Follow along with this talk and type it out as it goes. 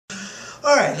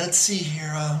Alright, let's see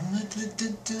here.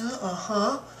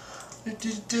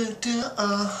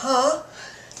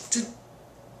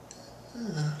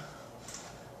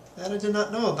 That I did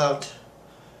not know about.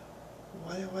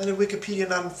 Why did Wikipedia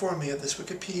not inform me of this?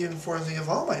 Wikipedia informed me of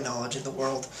all my knowledge in the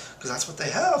world, because that's what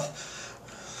they have.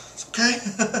 It's okay.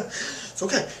 It's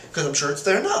okay, because I'm sure it's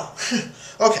there now.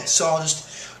 Okay, so I'll just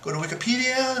go to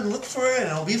Wikipedia and look for it,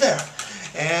 and it'll be there.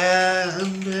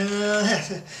 And,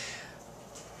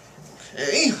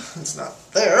 okay, it's not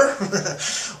there.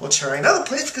 We'll try another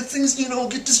place, because things, you know,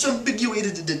 get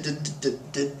disambiguated.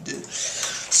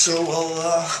 So,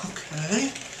 well,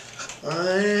 okay.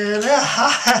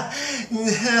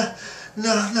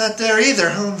 No, not there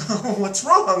either. Oh no, what's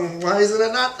wrong? Why isn't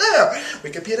it not there?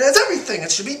 Wikipedia has everything.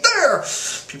 It should be there.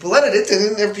 People edit it,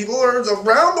 and there people are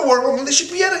around the world, and they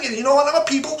should be editing it. You know what? I'm a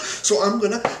people, so I'm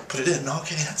gonna put it in.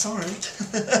 Okay, that's alright.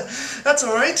 That's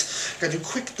alright. Gotta do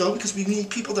quick though, because we need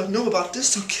people that know about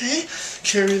this, okay?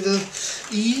 Carry the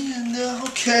E, and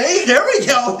okay, there we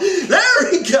go. There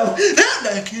we go.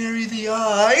 And carry the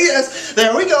I. Yes,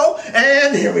 there we go.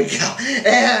 And here we go.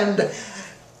 And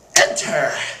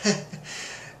enter.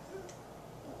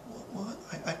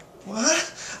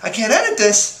 What? I can't edit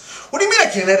this. What do you mean I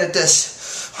can't edit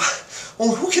this?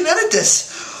 Well, who can edit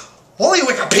this? Only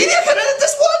Wikipedia can edit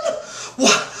this one?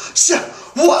 What?